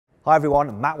Hi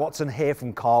everyone, Matt Watson here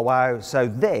from Carwow. So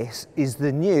this is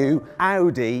the new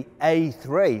Audi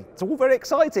A3. It's all very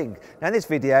exciting. Now in this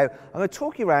video, I'm going to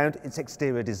talk you around its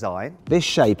exterior design. This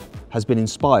shape has been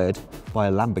inspired by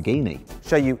a Lamborghini.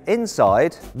 Show you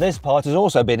inside. This part has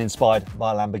also been inspired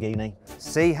by a Lamborghini.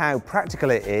 See how practical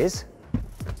it is.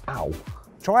 Ow.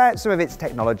 Try out some of its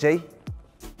technology.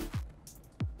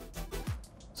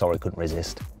 Sorry, couldn't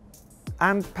resist.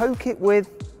 And poke it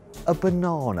with a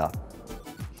banana.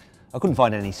 I couldn't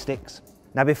find any sticks.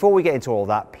 Now before we get into all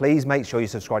that, please make sure you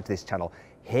subscribe to this channel.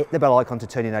 Hit the bell icon to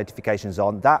turn your notifications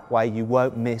on. That way you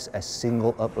won't miss a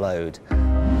single upload.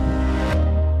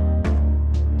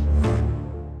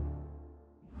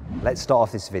 Let's start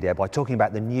off this video by talking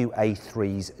about the new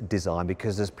A3's design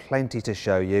because there's plenty to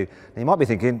show you. Now you might be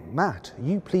thinking, Matt, are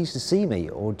you pleased to see me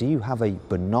or do you have a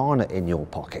banana in your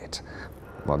pocket?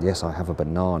 Well, yes, I have a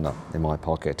banana in my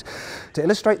pocket. To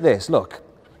illustrate this, look.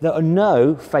 There are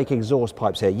no fake exhaust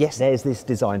pipes here. Yes, there's this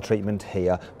design treatment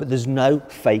here, but there's no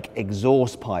fake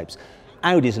exhaust pipes.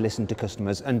 Audi's listened to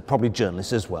customers and probably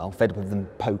journalists as well, fed up with them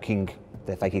poking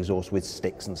their fake exhaust with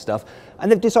sticks and stuff,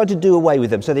 and they've decided to do away with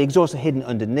them. So the exhausts are hidden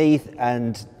underneath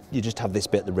and you just have this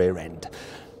bit at the rear end.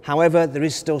 However, there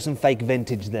is still some fake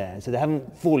vintage there, so they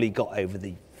haven't fully got over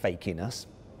the fakiness.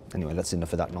 Anyway, that's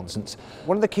enough of that nonsense.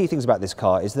 One of the key things about this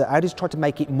car is that Audi's tried to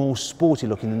make it more sporty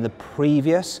looking than the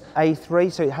previous A3.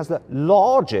 So it has the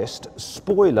largest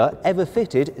spoiler ever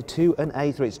fitted to an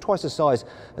A3. It's twice the size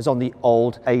as on the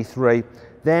old A3.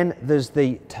 Then there's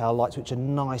the tail lights, which are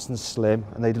nice and slim,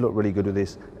 and they do look really good with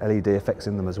these LED effects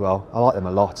in them as well. I like them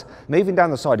a lot. Moving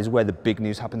down the side is where the big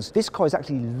news happens. This car is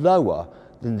actually lower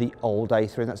than the old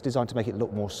A3, and that's designed to make it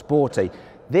look more sporty.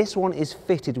 This one is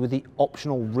fitted with the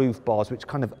optional roof bars, which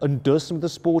kind of undoes some of the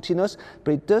sportiness,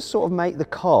 but it does sort of make the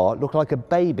car look like a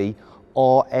baby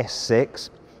RS6.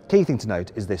 Key thing to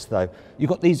note is this though, you've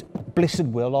got these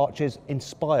blistered wheel arches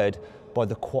inspired by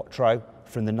the Quattro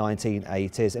from the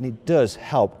 1980s, and it does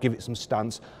help give it some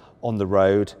stance on the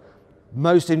road.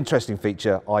 Most interesting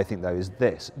feature, I think, though, is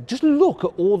this. Just look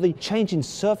at all the changing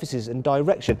surfaces and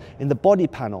direction in the body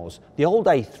panels. The old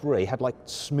A3 had like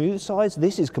smooth sides.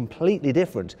 This is completely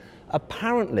different.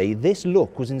 Apparently, this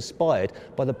look was inspired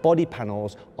by the body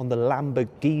panels on the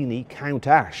Lamborghini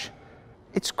Countach.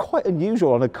 It's quite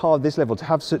unusual on a car of this level to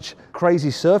have such crazy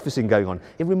surfacing going on.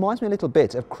 It reminds me a little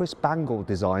bit of Chris Bangle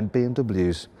designed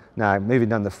BMWs. Now, moving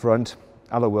down the front,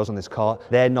 alloy wheels on this car,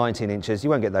 they're 19 inches. You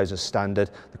won't get those as standard.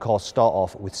 The cars start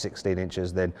off with 16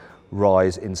 inches, then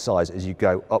rise in size as you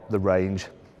go up the range.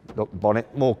 Look, the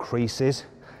bonnet, more creases.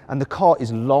 And the car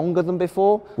is longer than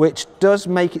before, which does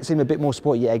make it seem a bit more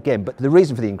sporty yet again. But the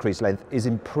reason for the increased length is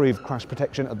improved crash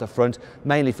protection at the front,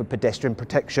 mainly for pedestrian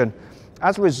protection.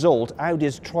 As a result, Audi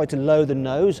has tried to lower the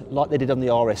nose, like they did on the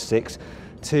RS6,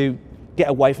 to get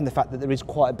away from the fact that there is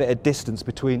quite a bit of distance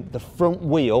between the front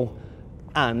wheel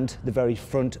and the very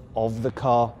front of the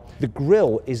car. The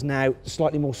grille is now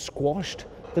slightly more squashed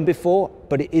than before,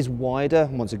 but it is wider.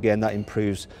 Once again, that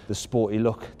improves the sporty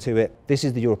look to it. This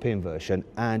is the European version,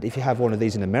 and if you have one of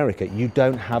these in America, you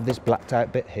don't have this blacked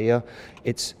out bit here.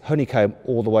 It's honeycomb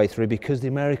all the way through because the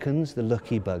Americans, the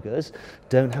lucky buggers,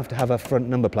 don't have to have a front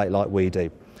number plate like we do.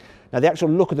 Now, the actual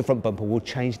look of the front bumper will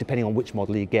change depending on which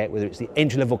model you get, whether it's the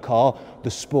entry-level car,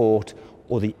 the Sport,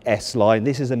 or the S-Line.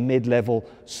 This is a mid-level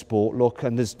sport look,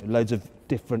 and there's loads of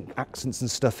different accents and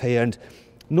stuff here. And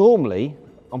normally,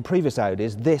 on previous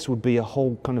Audis, this would be a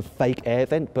whole kind of fake air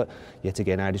vent, but yet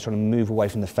again, Audi's trying to move away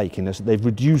from the fakiness. They've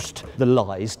reduced the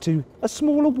lies to a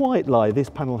smaller white lie, this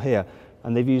panel here,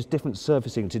 and they've used different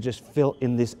surfacing to just fill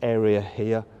in this area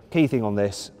here. Key thing on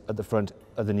this at the front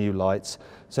are the new lights.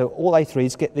 So all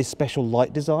A3s get this special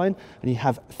light design, and you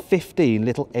have 15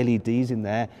 little LEDs in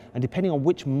there, and depending on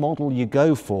which model you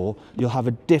go for, you'll have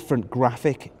a different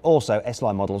graphic. Also,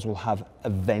 S-Line models will have a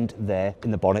vent there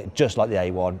in the bonnet, just like the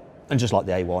A1, and just like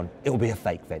the A1, it will be a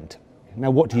fake vent. Now,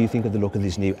 what do you think of the look of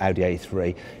this new Audi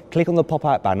A3? Click on the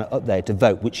pop-out banner up there to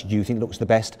vote which you think looks the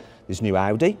best. This new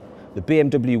Audi, the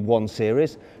BMW 1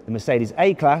 Series, the Mercedes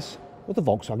A-Class, or the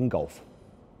Volkswagen Golf.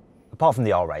 Apart from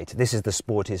the R8, this is the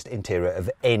sportiest interior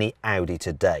of any Audi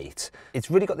to date.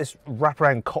 It's really got this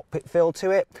wraparound cockpit feel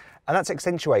to it, and that's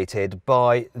accentuated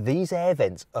by these air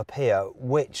vents up here,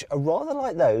 which are rather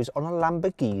like those on a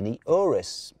Lamborghini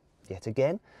Urus. Yet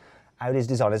again, Audi's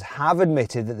designers have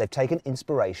admitted that they've taken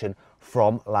inspiration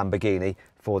from Lamborghini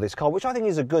for this car, which I think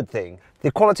is a good thing.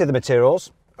 The quality of the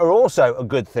materials are also a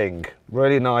good thing.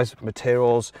 Really nice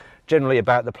materials, generally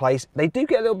about the place. They do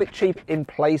get a little bit cheap in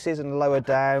places and lower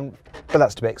down, but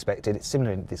that's to be expected. It's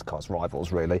similar in this car's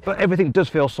rivals, really. But everything does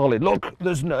feel solid. Look,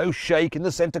 there's no shake in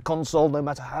the centre console, no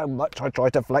matter how much I try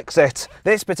to flex it.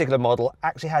 This particular model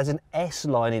actually has an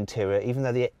S-line interior, even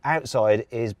though the outside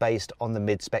is based on the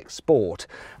mid-spec Sport.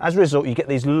 As a result, you get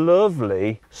these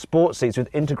lovely sport seats with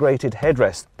integrated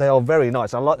headrests. They are very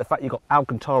nice. I like the fact you've got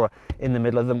Alcantara in the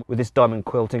middle of them with this diamond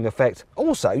quilting effect.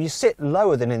 Also, you sit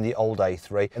lower than in the old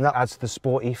A3, and that adds to the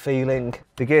sporty feeling.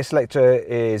 The gear selector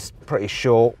is pretty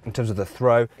short in terms of the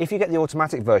throw. If you get the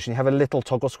automatic version, you have a little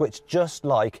toggle switch just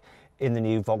like in the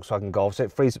new Volkswagen Golf, so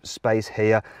it frees up space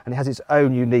here, and it has its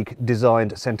own unique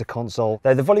designed centre console.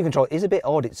 Though the volume control is a bit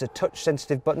odd. It's a touch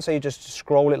sensitive button, so you just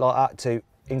scroll it like that to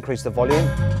increase the volume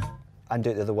and do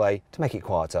it the other way to make it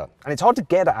quieter. And it's hard to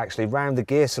get at actually round the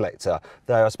gear selector,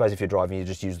 though I suppose if you're driving you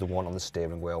just use the one on the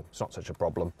steering wheel. It's not such a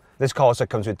problem. This car also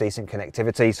comes with decent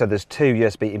connectivity, so there's 2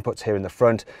 USB inputs here in the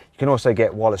front. You can also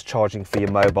get wireless charging for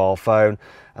your mobile phone,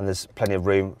 and there's plenty of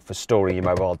room for storing your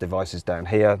mobile devices down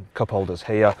here, cup holders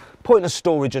here, pointless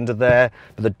storage under there,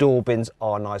 but the door bins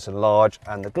are nice and large,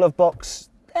 and the glove box,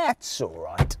 that's all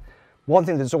right. One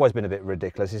thing that's always been a bit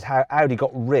ridiculous is how Audi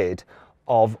got rid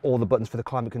of all the buttons for the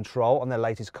climate control on their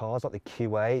latest cars, like the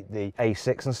Q8, the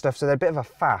A6 and stuff. So they're a bit of a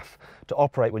faff to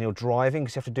operate when you're driving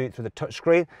because you have to do it through the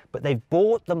touchscreen, but they've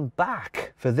brought them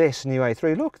back for this new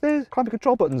A3. Look, there's climate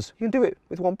control buttons. You can do it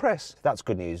with one press. That's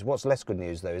good news. What's less good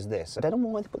news though is this. I don't know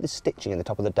why they put this stitching in the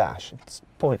top of the dash. It's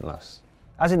pointless.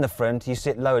 As in the front, you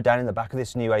sit lower down in the back of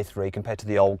this new A3 compared to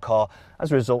the old car.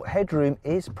 As a result, headroom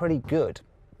is pretty good.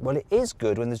 Well, it is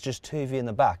good when there's just 2 of you in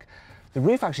the back. The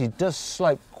roof actually does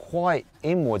slope quite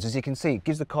inwards, as you can see. It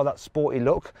gives the car that sporty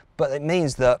look, but it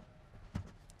means that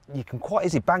you can quite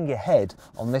easily bang your head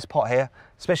on this part here,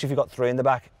 especially if you've got 3 in the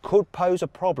back. Could pose a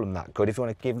problem, that could, if you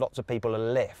want to give lots of people a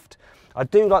lift. I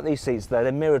do like these seats though.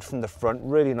 They're mirrored from the front,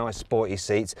 really nice sporty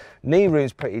seats. Knee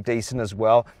room's pretty decent as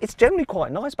well. It's generally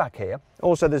quite nice back here.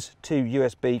 Also, there's 2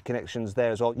 USB connections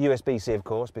there as well. USB-C, of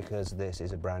course, because this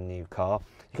is a brand new car.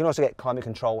 You can also get climate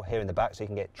control here in the back, so you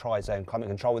can get tri-zone climate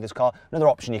control with this car. Another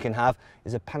option you can have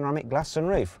is a panoramic glass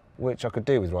sunroof, which I could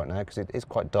do with right now because it is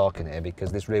quite dark in here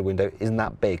because this rear window isn't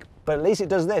that big. But at least it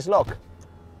does this, look.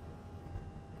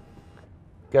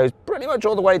 Goes pretty much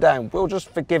all the way down. We'll just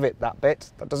forgive it that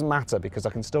bit. That doesn't matter because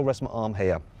I can still rest my arm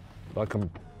here like I'm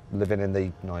living in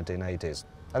the 1980s.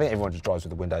 I think everyone just drives with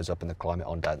the windows up and the climate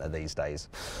on, don't they, these days?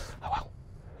 Oh well.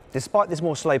 Despite this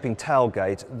more sloping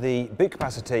tailgate, the boot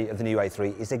capacity of the new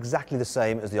A3 is exactly the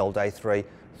same as the old A3,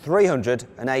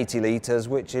 380 litres,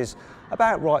 which is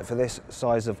about right for this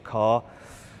size of car.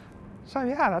 So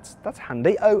yeah, that's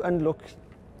handy. Oh, and look,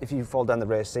 if you fold down the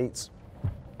rear seats,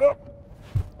 oh,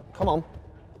 come on,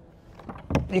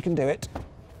 you can do it.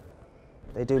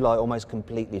 They do lie almost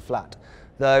completely flat,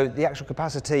 though the actual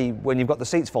capacity when you've got the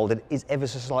seats folded is ever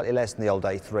so slightly less than the old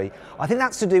A3. I think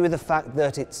that's to do with the fact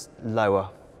that it's lower.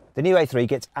 The new A3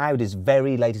 gets Audi's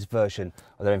very latest version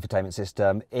of their infotainment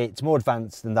system. It's more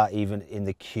advanced than that even in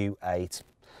the Q8.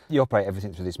 You operate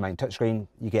everything through this main touchscreen.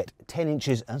 You get 10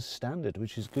 inches as standard,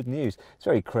 which is good news. It's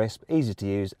very crisp, easy to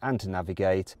use and to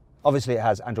navigate. Obviously it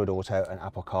has Android Auto and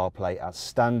Apple CarPlay as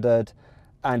standard.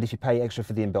 And if you pay extra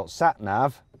for the inbuilt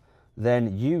sat-nav,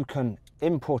 then you can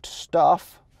input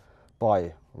stuff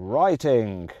by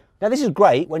writing. Now this is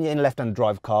great when you're in a left-hand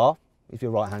drive car, if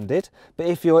you're right-handed, but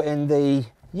if you're in the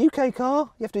UK car,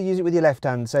 you have to use it with your left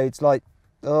hand, so it's like,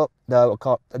 oh, no, I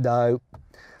can't, no,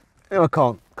 I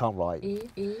can't write.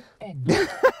 E-E-N.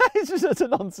 It's just utter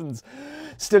nonsense.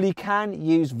 Still, you can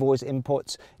use voice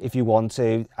inputs if you want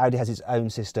to. Audi has its own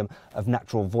system of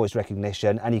natural voice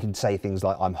recognition, and you can say things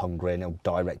like, I'm hungry, and it'll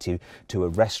direct you to a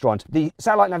restaurant. The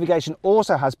satellite navigation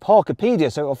also has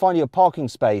Parkopedia, so it'll find you a parking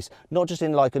space, not just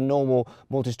in like a normal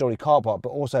multi-storey car park, but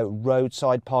also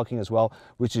roadside parking as well,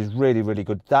 which is really, really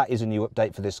good. That is a new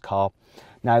update for this car.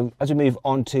 Now, as we move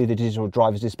on to the digital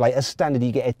driver's display, as standard,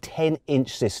 you get a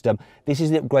 10-inch system. This is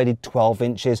an upgraded 12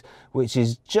 inches, which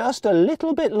is just a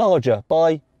little bit larger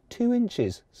by 2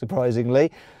 inches,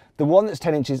 surprisingly. The one that's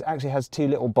 10 inches actually has 2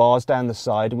 little bars down the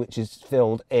side, which is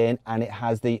filled in, and it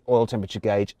has the oil temperature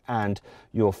gauge and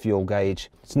your fuel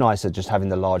gauge. It's nicer just having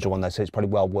the larger one though, so it's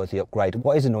probably well worth the upgrade.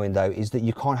 What is annoying though is that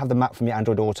you can't have the map from your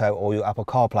Android Auto or your Apple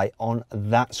CarPlay on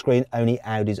that screen, only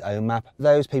Audi's own map.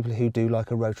 Those people who do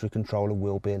like a rotary controller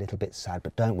will be a little bit sad,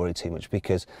 but don't worry too much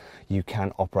because you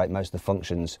can operate most of the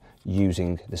functions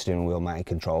using the steering wheel mounted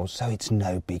controls, so it's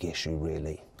no big issue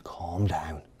really. Calm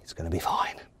down, it's going to be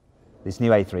fine. This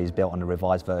new A3 is built on a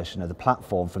revised version of the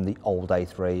platform from the old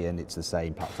A3, and it's the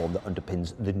same platform that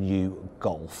underpins the new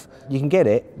Golf. You can get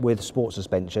it with sport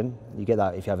suspension. You get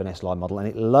that if you have an S-Line model, and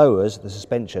it lowers the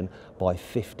suspension by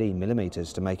 15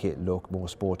 millimeters to make it look more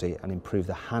sporty and improve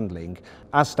the handling.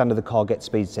 As standard, the car gets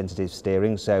speed sensitive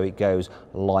steering, so it goes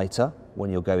lighter when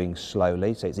you're going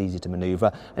slowly, so it's easy to maneuver,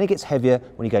 and it gets heavier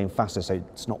when you're going faster, so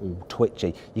it's not all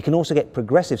twitchy. You can also get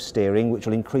progressive steering, which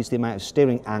will increase the amount of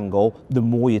steering angle the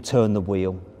more you turn the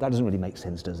wheel. That doesn't really make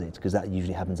sense, does it? Because that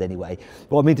usually happens anyway.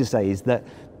 What I mean to say is that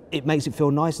it makes it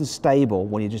feel nice and stable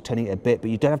when you're just turning it a bit, but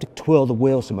you don't have to twirl the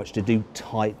wheel so much to do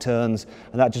tight turns,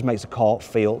 and that just makes the car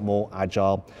feel more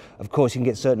agile. Of course, you can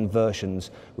get certain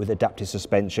versions with adaptive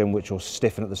suspension, which will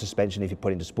stiffen up the suspension if you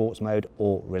put it into sports mode,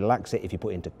 or relax it if you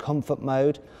put it into comfort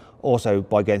mode. Also,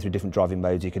 by going through different driving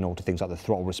modes, you can alter things like the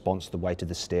throttle response, the weight of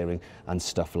the steering, and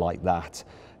stuff like that.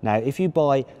 Now, if you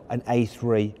buy an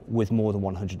A3 with more than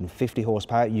 150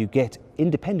 horsepower, you get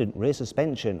independent rear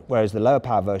suspension, whereas the lower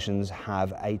power versions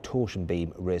have a torsion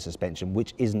beam rear suspension,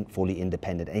 which isn't fully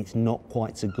independent, and it's not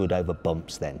quite so good over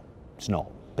bumps then. It's not,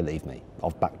 believe me.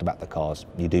 I've back-to-back the cars.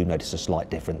 You do notice a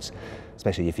slight difference,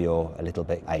 especially if you're a little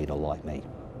bit anal like me.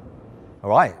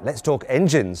 All right, let's talk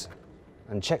engines.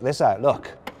 And check this out,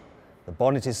 look. The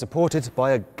bonnet is supported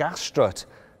by a gas strut.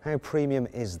 How premium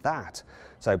is that?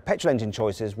 So petrol engine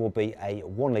choices will be a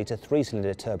 1 litre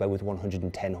 3-cylinder turbo with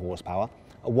 110 horsepower,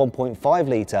 a 1.5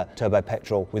 litre turbo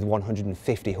petrol with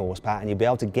 150 horsepower, and you'll be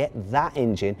able to get that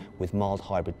engine with mild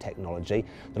hybrid technology.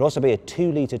 There'll also be a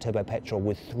 2 litre turbo petrol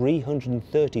with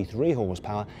 333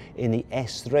 horsepower in the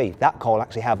S3. That car will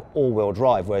actually have all-wheel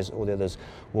drive, whereas all the others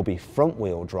will be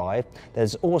front-wheel drive.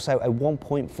 There's also a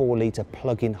 1.4 litre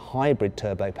plug-in hybrid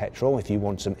turbo petrol if you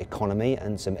want some economy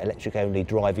and some electric-only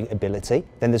driving ability.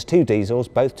 Then there's 2 diesels,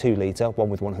 both 2 litre, one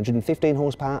with 115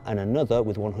 horsepower and another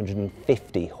with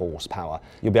 150 horsepower.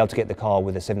 You'll be able to get the car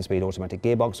with a 7-speed automatic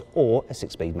gearbox or a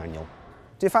 6-speed manual.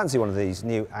 Do you fancy one of these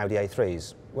new Audi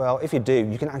A3s? Well, if you do,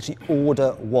 you can actually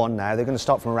order one now. They're going to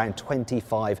start from around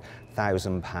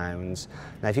 £25,000.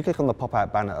 Now, if you click on the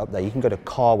pop-out banner up there, you can go to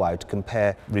carwow to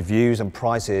compare reviews and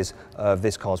prices of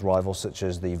this car's rivals, such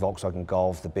as the Volkswagen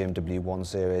Golf, the BMW 1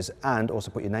 Series, and also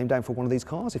put your name down for one of these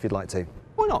cars if you'd like to.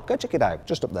 Why not? Go check it out,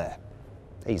 just up there.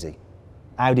 Easy.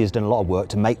 Audi has done a lot of work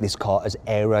to make this car as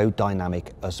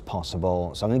aerodynamic as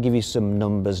possible. So I'm going to give you some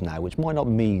numbers now, which might not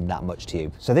mean that much to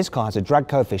you. So this car has a drag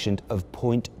coefficient of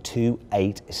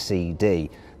 0.28 CD.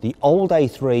 The old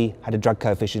A3 had a drag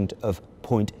coefficient of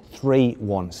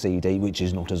 0.31 CD, which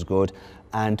is not as good.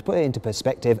 And to put it into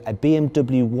perspective, a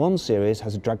BMW 1 Series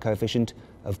has a drag coefficient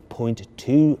of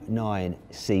 0.29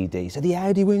 CD. So the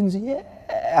Audi wins, yeah!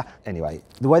 Anyway,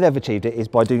 the way they've achieved it is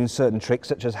by doing certain tricks,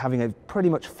 such as having a pretty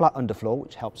much flat underfloor,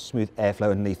 which helps smooth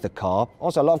airflow underneath the car.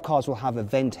 Also, a lot of cars will have a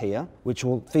vent here, which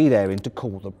will feed air in to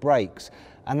cool the brakes,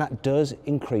 and that does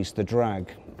increase the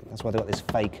drag. That's why they've got this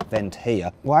fake vent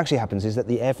here. What actually happens is that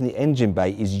the air from the engine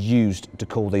bay is used to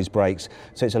cool these brakes,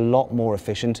 so it's a lot more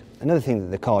efficient. Another thing that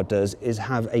the car does is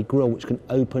have a grille which can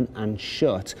open and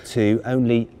shut to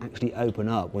only actually open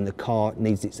up when the car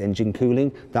needs its engine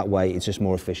cooling. That way it's just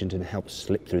more efficient and helps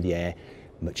slip through the air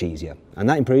much easier. And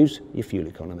that improves your fuel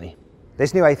economy.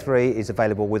 This new A3 is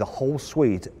available with a whole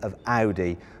suite of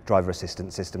Audi driver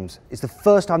assistance systems. It's the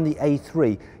first time the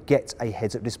A3 gets a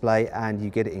heads-up display, and you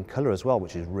get it in colour as well,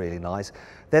 which is really nice.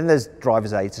 Then there's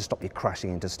driver's aid to stop you crashing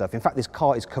into stuff. In fact, this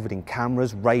car is covered in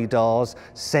cameras, radars,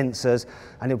 sensors,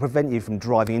 and it'll prevent you from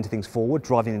driving into things forward,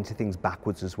 driving into things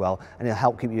backwards as well, and it'll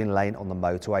help keep you in lane on the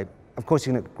motorway. Of course,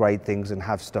 you can upgrade things and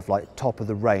have stuff like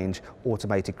top-of-the-range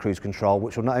automated cruise control,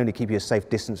 which will not only keep you a safe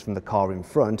distance from the car in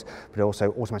front, but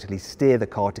also automatically steer the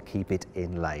car to keep it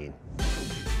in lane.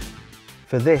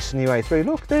 For this new A3,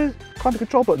 look, there's climate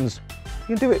control buttons.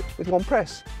 You can do it with one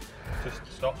press. Just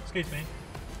stop. Excuse me.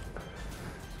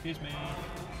 Excuse me.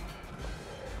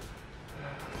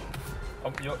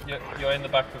 You're in the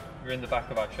back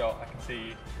of our shot. I can see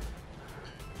you.